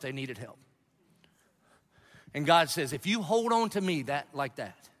brothers if they needed help. And God says, if you hold on to me like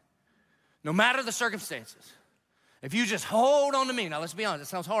that, no matter the circumstances, if you just hold on to me. Now, let's be honest,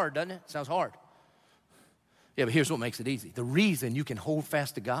 it sounds hard, doesn't it? It sounds hard. Yeah, but here's what makes it easy. The reason you can hold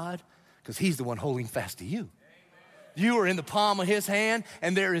fast to God, because he's the one holding fast to you. You are in the palm of his hand,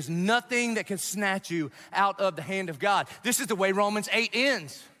 and there is nothing that can snatch you out of the hand of God. This is the way Romans 8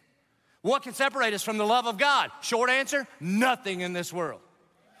 ends. What can separate us from the love of God? Short answer, nothing in this world.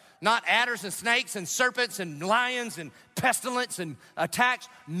 Not adders and snakes and serpents and lions and pestilence and attacks.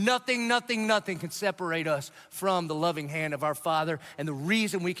 Nothing can separate us from the loving hand of our Father. And the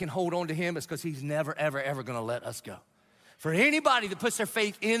reason we can hold on to him is because he's never, ever gonna let us go. For anybody that puts their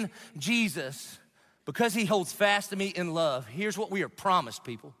faith in Jesus, because he holds fast to me in love, here's what we are promised,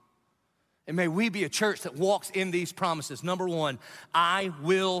 people. And may we be a church that walks in these promises. Number 1, I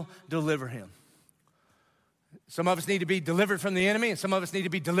will deliver him. Some of us need to be delivered from the enemy, and some of us need to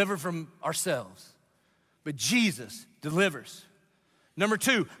be delivered from ourselves. But Jesus delivers. Number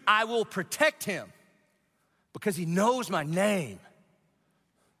 2, I will protect him because he knows my name.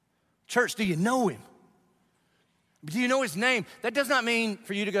 Church, do you know him? Do you know his name? That does not mean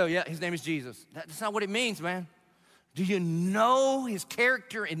for you to go, yeah, his name is Jesus. That's not what it means, man. Do you know his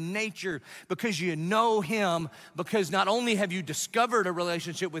character and nature because you know him, because not only have you discovered a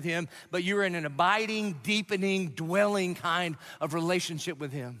relationship with him, but you're in an abiding, deepening, dwelling kind of relationship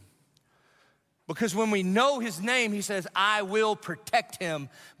with him. Because when we know his name, he says, I will protect him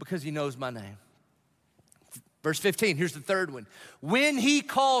because he knows my name. Verse 15, here's the third one. When he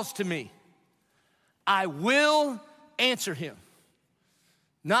calls to me, I will answer him.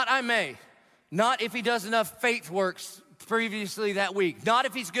 Not I may. Not if he does enough faith works previously that week. Not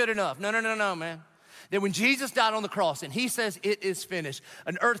if he's good enough. No, man. That when Jesus died on the cross and he says it is finished,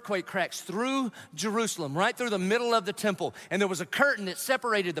 an earthquake cracks through Jerusalem, right through the middle of the temple. And there was a curtain that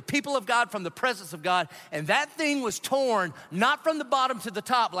separated the people of God from the presence of God. And that thing was torn, not from the bottom to the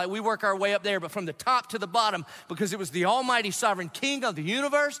top like we work our way up there, but from the top to the bottom, because it was the almighty sovereign king of the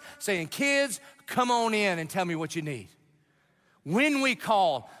universe saying, kids, come on in and tell me what you need. When we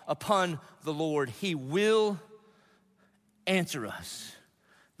call upon the Lord, he will answer us.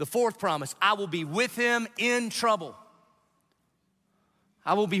 The fourth promise, I will be with him in trouble.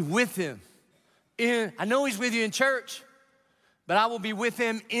 I will be with him. I know he's with you in church, but I will be with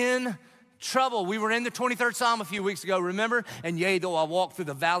him in trouble. We were in the 23rd Psalm a few weeks ago, remember? And yea, though I walk through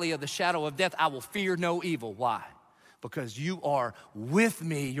the valley of the shadow of death, I will fear no evil. Why? Because you are with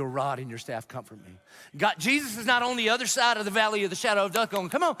me, your rod and your staff comfort me. God, Jesus is not on the other side of the valley of the shadow of death going,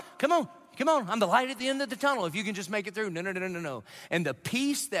 come on. I'm the light at the end of the tunnel if you can just make it through. No. And the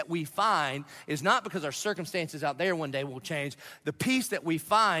peace that we find is not because our circumstances out there one day will change. The peace that we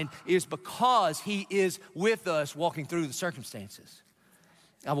find is because he is with us walking through the circumstances.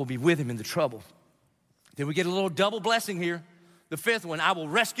 I will be with him in the trouble. Then we get a little double blessing here. The fifth one, I will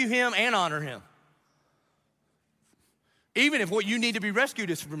rescue him and honor him. Even if what you need to be rescued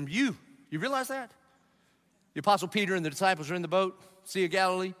is from you. You realize that? The Apostle Peter and the disciples are in the boat, Sea of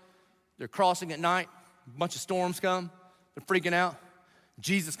Galilee. They're crossing at night. A bunch of storms come. They're freaking out.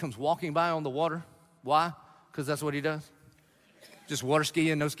 Jesus comes walking by on the water. Why? Because that's what he does. Just water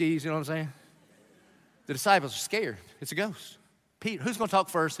skiing, no skis, you know what I'm saying? The disciples are scared. It's a ghost. Peter, who's going to talk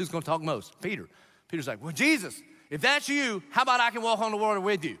first? Who's going to talk most? Peter. Peter's like, well, Jesus, if that's you, how about I can walk on the water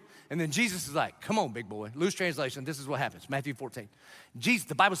with you? And then Jesus is like, come on, big boy. Loose translation, this is what happens, Matthew 14.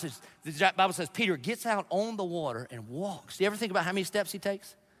 The Bible says Peter gets out on the water and walks. Do you ever think about how many steps he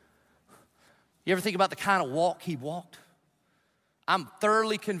takes? You ever think about the kind of walk he walked? I'm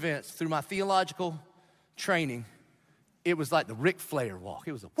thoroughly convinced through my theological training, it was like the Ric Flair walk.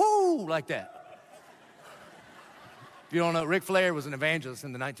 It was a whoo, like that. If you don't know, Ric Flair was an evangelist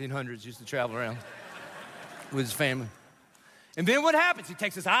in the 1900s, used to travel around with his family. And then what happens? He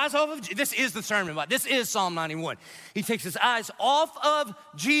takes his eyes off of, this is the sermon, this is Psalm 91. He takes his eyes off of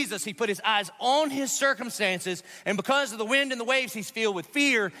Jesus. He put his eyes on his circumstances. And because of the wind and the waves, he's filled with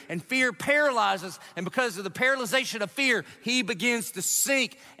fear. And fear paralyzes. And because of the paralyzation of fear, he begins to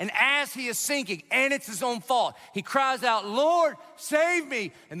sink. And as he is sinking, and it's his own fault, he cries out, Lord, save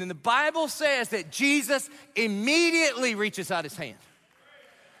me. And then the Bible says that Jesus immediately reaches out his hand.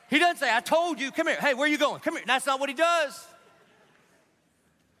 He doesn't say, I told you, come here. Hey, where are you going? Come here. That's not what he does.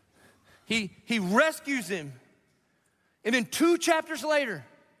 He rescues him. And then 2 chapters later,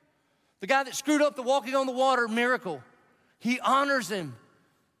 the guy that screwed up the walking on the water miracle, he honors him.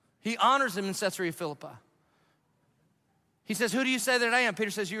 He honors him in Caesarea Philippi. He says, who do you say that I am?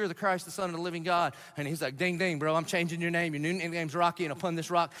 Peter says, you are the Christ, the Son of the living God. And he's like, ding, ding, bro, I'm changing your name. Your new name's Rocky, and upon this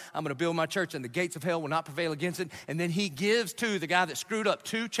rock, I'm going to build my church, and the gates of hell will not prevail against it. And then he gives to the guy that screwed up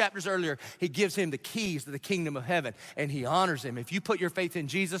 2 chapters earlier, he gives him the keys to the kingdom of heaven, and he honors him. If you put your faith in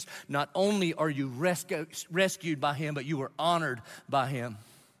Jesus, not only are you rescued by him, but you are honored by him.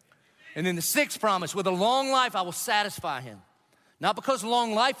 And then the 6th promise, with a long life, I will satisfy him. Not because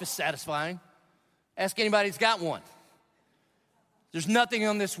long life is satisfying. Ask anybody who's got one. There's nothing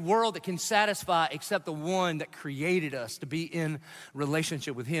on this world that can satisfy except the one that created us to be in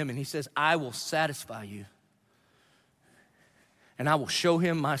relationship with him. And he says, I will satisfy you. And I will show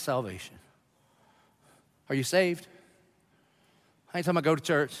him my salvation. Are you saved? I ain't talking about go to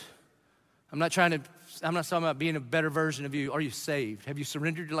church. I'm not talking about being a better version of you. Are you saved? Have you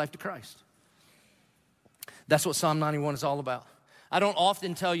surrendered your life to Christ? That's what Psalm 91 is all about. I don't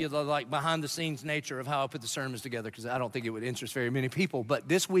often tell you the behind the scenes nature of how I put the sermons together because I don't think it would interest very many people, but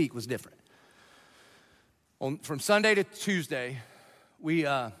this week was different. From Sunday to Tuesday, we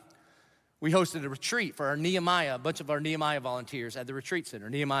hosted a retreat for our Nehemiah, a bunch of our Nehemiah volunteers at the retreat center.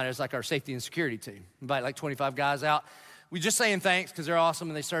 Nehemiah is like our safety and security team. Invite like 25 guys out. We just saying thanks because they're awesome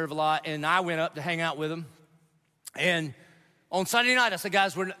and they serve a lot, and I went up to hang out with them. And on Sunday night, I said,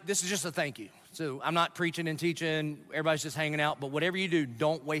 guys, this is just a thank you. So I'm not preaching and teaching, everybody's just hanging out, but whatever you do,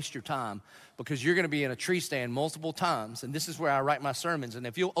 don't waste your time because you're gonna be in a tree stand multiple times, and this is where I write my sermons, and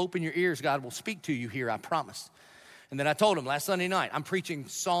if you'll open your ears, God will speak to you here, I promise. And then I told them last Sunday night, I'm preaching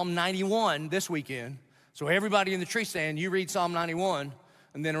Psalm 91 this weekend, so everybody in the tree stand, you read Psalm 91,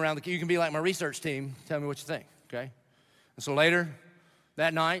 and then you can be like my research team, tell me what you think, okay? And so later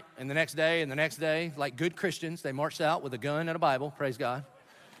that night, and the next day, like good Christians, they marched out with a gun and a Bible, praise God.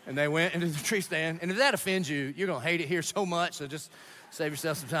 And they went into the tree stand. And if that offends you, you're going to hate it here so much, so just save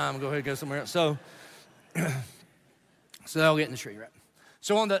yourself some time and go ahead and go somewhere else. So they'll get in the tree, right?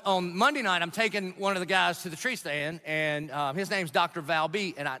 So on Monday night, I'm taking one of the guys to the tree stand, and his name's Dr. Val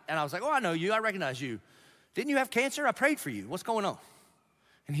B. And I was like, oh, I know you. I recognize you. Didn't you have cancer? I prayed for you. What's going on?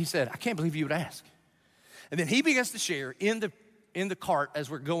 And he said, I can't believe you would ask. And then he begins to share in the cart as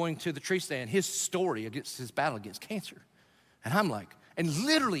we're going to the tree stand his story against his battle against cancer. And I'm like, and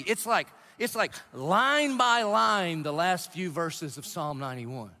literally, it's like line by line the last few verses of Psalm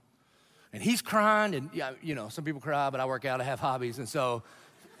 91. And he's crying, and you know, some people cry, but I work out, I have hobbies, and so,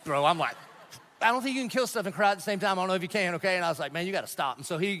 bro, I'm like, I don't think you can kill stuff and cry at the same time. I don't know if you can, okay? And I was like, man, you got to stop. And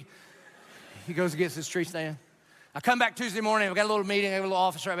so he goes against his tree stand. I come back Tuesday morning, I've got a little meeting, I have a little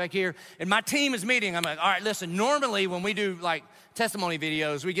office right back here, and my team is meeting. I'm like, all right, listen, normally when we do like testimony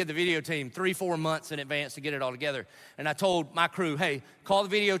videos, we give the video team 3-4 months in advance to get it all together. And I told my crew, hey, call the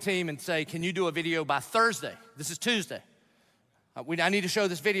video team and say, can you do a video by Thursday? This is Tuesday. I need to show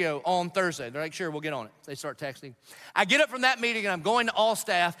this video on Thursday. They're like, sure, we'll get on it. They start texting. I get up from that meeting, and I'm going to all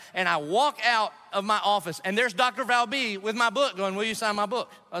staff, and I walk out of my office, and there's Dr. Val B. with my book going, will you sign my book?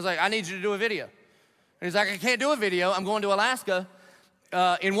 I was like, I need you to do a video. And he's like, I can't do a video. I'm going to Alaska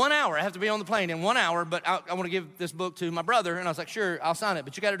in 1 hour. I have to be on the plane in 1 hour, but I want to give this book to my brother. And I was like, sure, I'll sign it,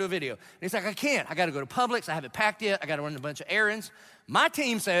 but you got to do a video. And he's like, I can't. I got to go to Publix. I haven't packed yet. I got to run a bunch of errands. My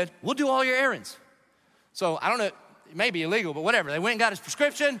team said, we'll do all your errands. So I don't know, it may be illegal, but whatever. They went and got his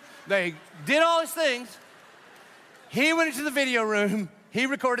prescription. They did all his things. He went into the video room. He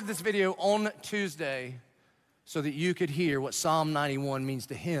recorded this video on Tuesday so that you could hear what Psalm 91 means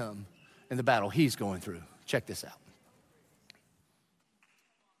to him in the battle he's going through. Check this out.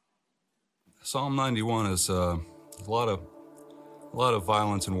 Psalm 91 is a lot of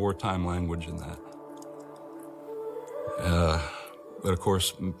violence and wartime language in that. But of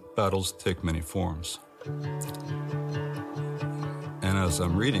course, battles take many forms. And as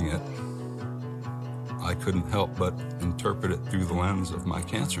I'm reading it, I couldn't help but interpret it through the lens of my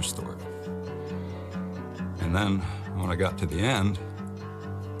cancer story. And then when I got to the end,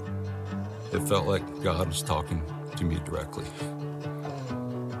 it felt like God was talking to me directly.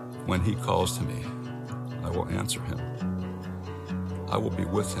 When he calls to me, I will answer him. I will be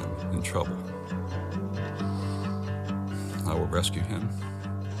with him in trouble. I will rescue him.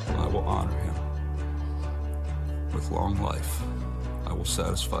 I will honor him. With long life, I will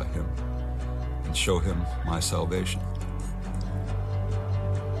satisfy him and show him my salvation.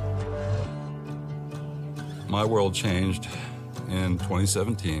 My world changed in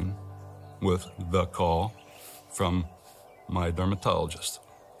 2017 with the call from my dermatologist.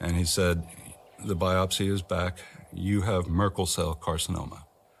 And he said, the biopsy is back. You have Merkel cell carcinoma.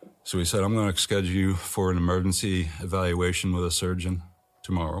 So he said, I'm going to schedule you for an emergency evaluation with a surgeon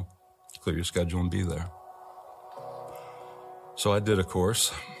tomorrow. Clear your schedule and be there. So I did a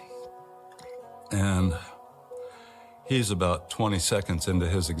course, and he's about 20 seconds into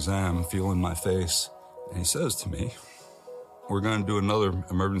his exam, feeling my face, and he says to me, we're going to do another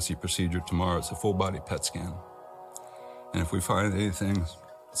emergency procedure tomorrow. It's a full-body PET scan. And if we find anything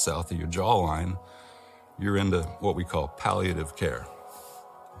south of your jawline, you're into what we call palliative care.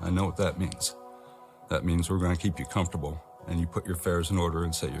 I know what that means. That means we're going to keep you comfortable, and you put your affairs in order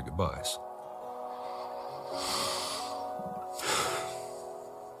and say your goodbyes.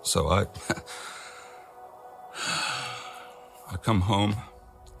 So I come home,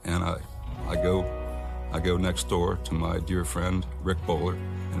 and I go next door to my dear friend Rick Bowler,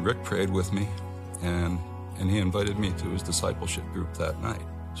 and Rick prayed with me, and he invited me to his discipleship group that night.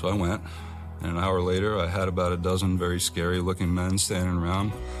 So I went, and an hour later I had about a dozen very scary-looking men standing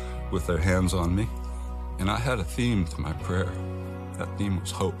around with their hands on me, and I had a theme to my prayer. That theme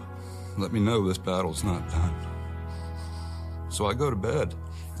was hope. Let me know this battle's not done. So I go to bed,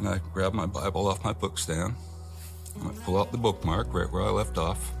 and I grab my Bible off my book stand, and I pull out the bookmark right where I left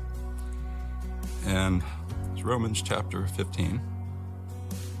off, and it's Romans chapter 15.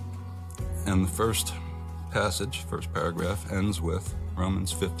 And the first paragraph ends with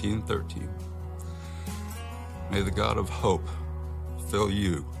Romans 15:13. May the God of hope fill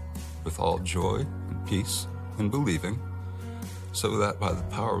you with all joy and peace in believing, so that by the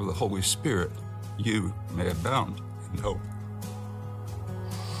power of the Holy Spirit you may abound in hope.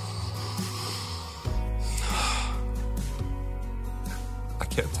 I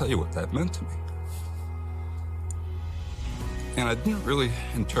can't tell you what that meant to me. And I didn't really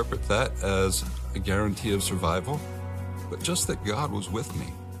interpret that as a guarantee of survival, but just that God was with me,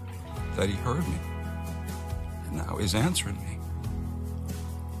 that he heard me, and now he's answering me.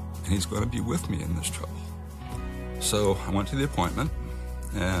 And he's going to be with me in this trouble. So I went to the appointment,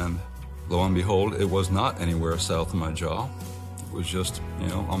 and lo and behold, it was not anywhere south of my jaw. It was just,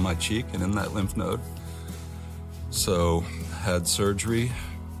 on my cheek and in that lymph node. So had surgery.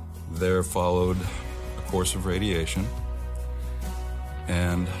 There followed a course of radiation,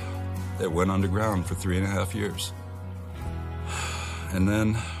 and it went underground for 3.5 years. And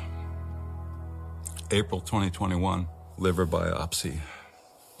then April 2021, liver biopsy,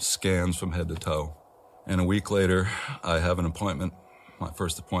 scans from head to toe. And a week later, I have an appointment, my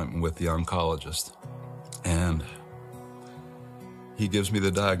first appointment with the oncologist. And he gives me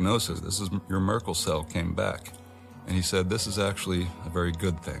the diagnosis. This is your Merkel cell came back. And he said, this is actually a very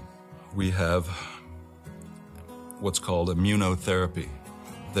good thing. We have what's called immunotherapy.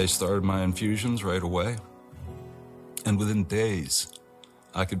 They started my infusions right away. And within days,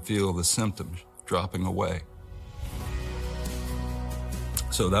 I could feel the symptoms dropping away.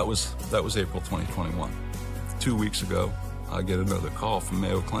 So that was April 2021. 2 weeks ago, I get another call from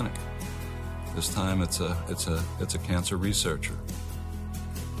Mayo Clinic. This time it's a cancer researcher.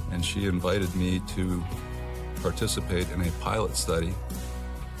 And she invited me to participate in a pilot study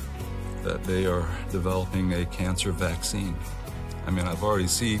that they are developing a cancer vaccine. I mean, I've already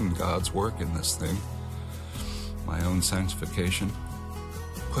seen God's work in this thing. My own sanctification,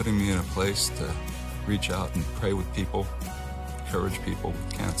 putting me in a place to reach out and pray with people, encourage people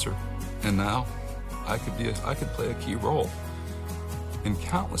with cancer. And now I could play a key role in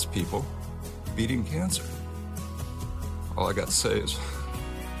countless people beating cancer. All I got to say is,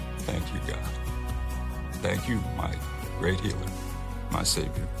 thank you, God. Thank you, my great healer, my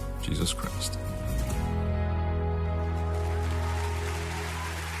Savior, Jesus Christ.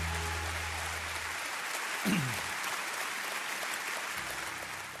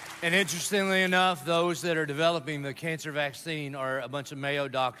 And interestingly enough, those that are developing the cancer vaccine are a bunch of Mayo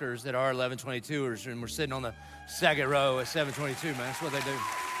doctors that are 1122ers, and we're sitting on the second row at 722, man. That's what they do.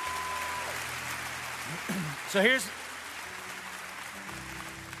 So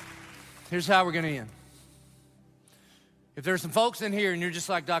here's how we're gonna end. If there's some folks in here and you're just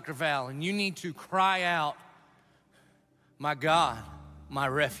like Dr. Val and you need to cry out, my God, my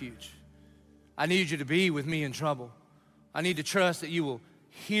refuge, I need you to be with me in trouble. I need to trust that you will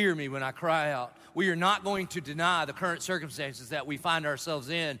hear me when I cry out. We are not going to deny the current circumstances that we find ourselves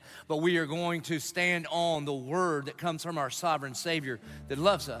in, but we are going to stand on the word that comes from our sovereign Savior that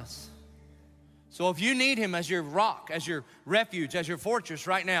loves us. So if you need him as your rock, as your refuge, as your fortress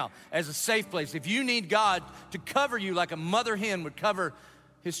right now, as a safe place, if you need God to cover you like a mother hen would cover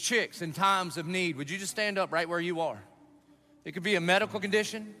his chicks in times of need, would you just stand up right where you are? It could be a medical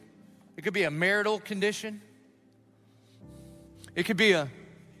condition. It could be a marital condition. It could be a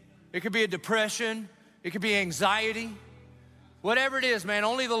depression. It could be anxiety. Whatever it is, man,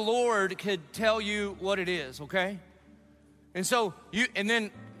 only the Lord could tell you what it is, okay? And so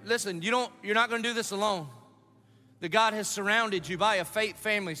listen, you're not going to do this alone. That God has surrounded you by a faith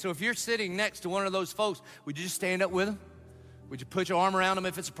family. So if you're sitting next to one of those folks, would you just stand up with them? Would you put your arm around them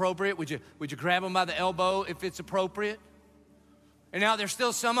if it's appropriate? Would you grab them by the elbow if it's appropriate? And now there's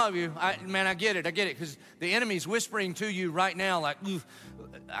still some of you, I get it, because the enemy's whispering to you right now like,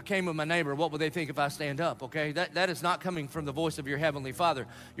 I came with my neighbor, what will they think if I stand up, okay? That is not coming from the voice of your Heavenly Father.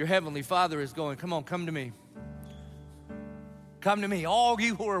 Your Heavenly Father is going, come on, come to me. Come to me, all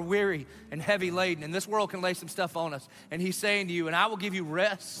you who are weary and heavy laden, and this world can lay some stuff on us. And he's saying to you, and I will give you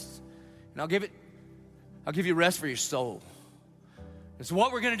rest, and I'll give you rest for your soul. And so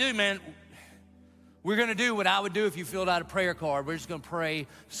what we're gonna do, man, we're gonna do what I would do if you filled out a prayer card. We're just gonna pray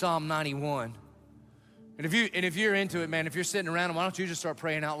Psalm 91. And if you're into it, man, if you're sitting around, why don't you just start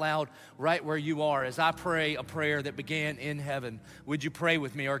praying out loud right where you are as I pray a prayer that began in heaven. Would you pray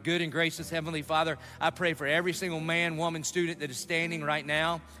with me? Our good and gracious Heavenly Father, I pray for every single man, woman, student that is standing right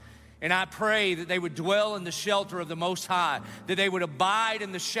now. And I pray that they would dwell in the shelter of the Most High, that they would abide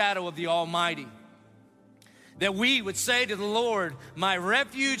in the shadow of the Almighty. That we would say to the Lord, my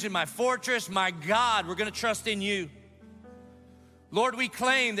refuge and my fortress, my God, we're gonna trust in you. Lord, we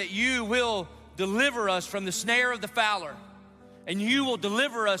claim that you will deliver us from the snare of the fowler, and you will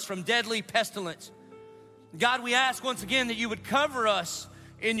deliver us from deadly pestilence. God, we ask once again that you would cover us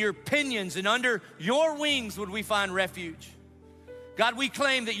in your pinions, and under your wings would we find refuge. God, we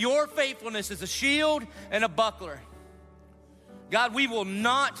claim that your faithfulness is a shield and a buckler. God, we will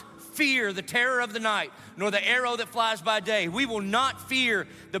not fear the terror of the night, nor the arrow that flies by day. We will not fear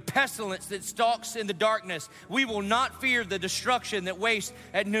the pestilence that stalks in the darkness. We will not fear the destruction that wastes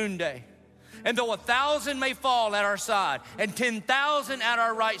at noonday. And though 1,000 may fall at our side and 10,000 at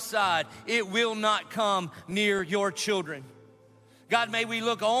our right side, it will not come near your children. God, may we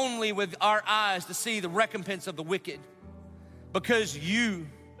look only with our eyes to see the recompense of the wicked, because you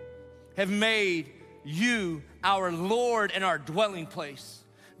have made you our Lord and our dwelling place.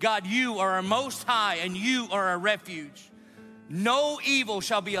 God, you are our most high and you are our refuge. No evil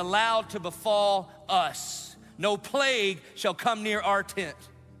shall be allowed to befall us. No plague shall come near our tent.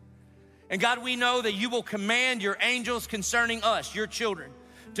 And God, we know that you will command your angels concerning us, your children,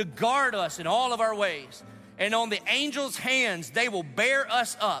 to guard us in all of our ways. And on the angels' hands, they will bear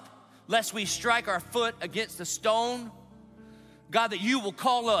us up, lest we strike our foot against a stone. God, that you will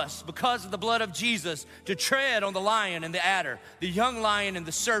call us, because of the blood of Jesus, to tread on the lion and the adder, the young lion and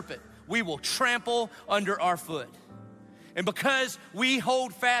the serpent. We will trample under our foot. And because we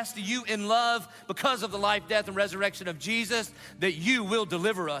hold fast to you in love, because of the life, death, and resurrection of Jesus, that you will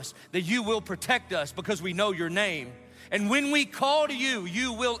deliver us, that you will protect us, because we know your name. And when we call to you,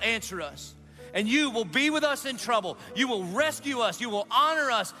 you will answer us. And you will be with us in trouble. You will rescue us. You will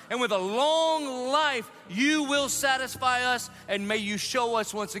honor us. And with a long life, you will satisfy us. And may you show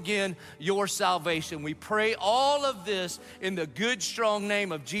us once again your salvation. We pray all of this in the good, strong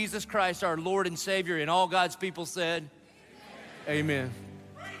name of Jesus Christ, our Lord and Savior. And all God's people said, amen.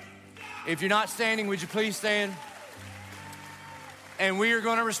 If you're not standing, would you please stand? And we are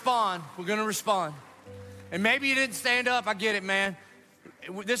going to respond. We're going to respond. And maybe you didn't stand up. I get it, man.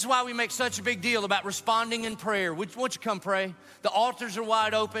 This is why we make such a big deal about responding in prayer. Won't you come pray? The altars are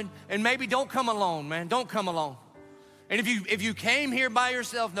wide open. And maybe don't come alone, man. Don't come alone. And if you came here by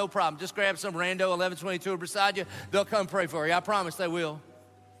yourself, no problem. Just grab some rando 1122 beside you. They'll come pray for you. I promise they will.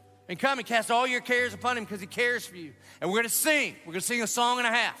 And come and cast all your cares upon him because he cares for you. And we're going to sing. We're going to sing a song and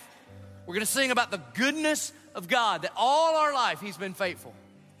a half. We're going to sing about the goodness of God, that all our life he's been faithful.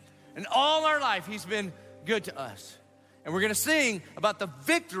 And all our life he's been good to us. And we're going to sing about the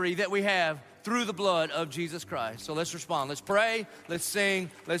victory that we have through the blood of Jesus Christ. So let's respond. Let's pray. Let's sing.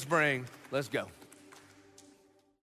 Let's bring. Let's go.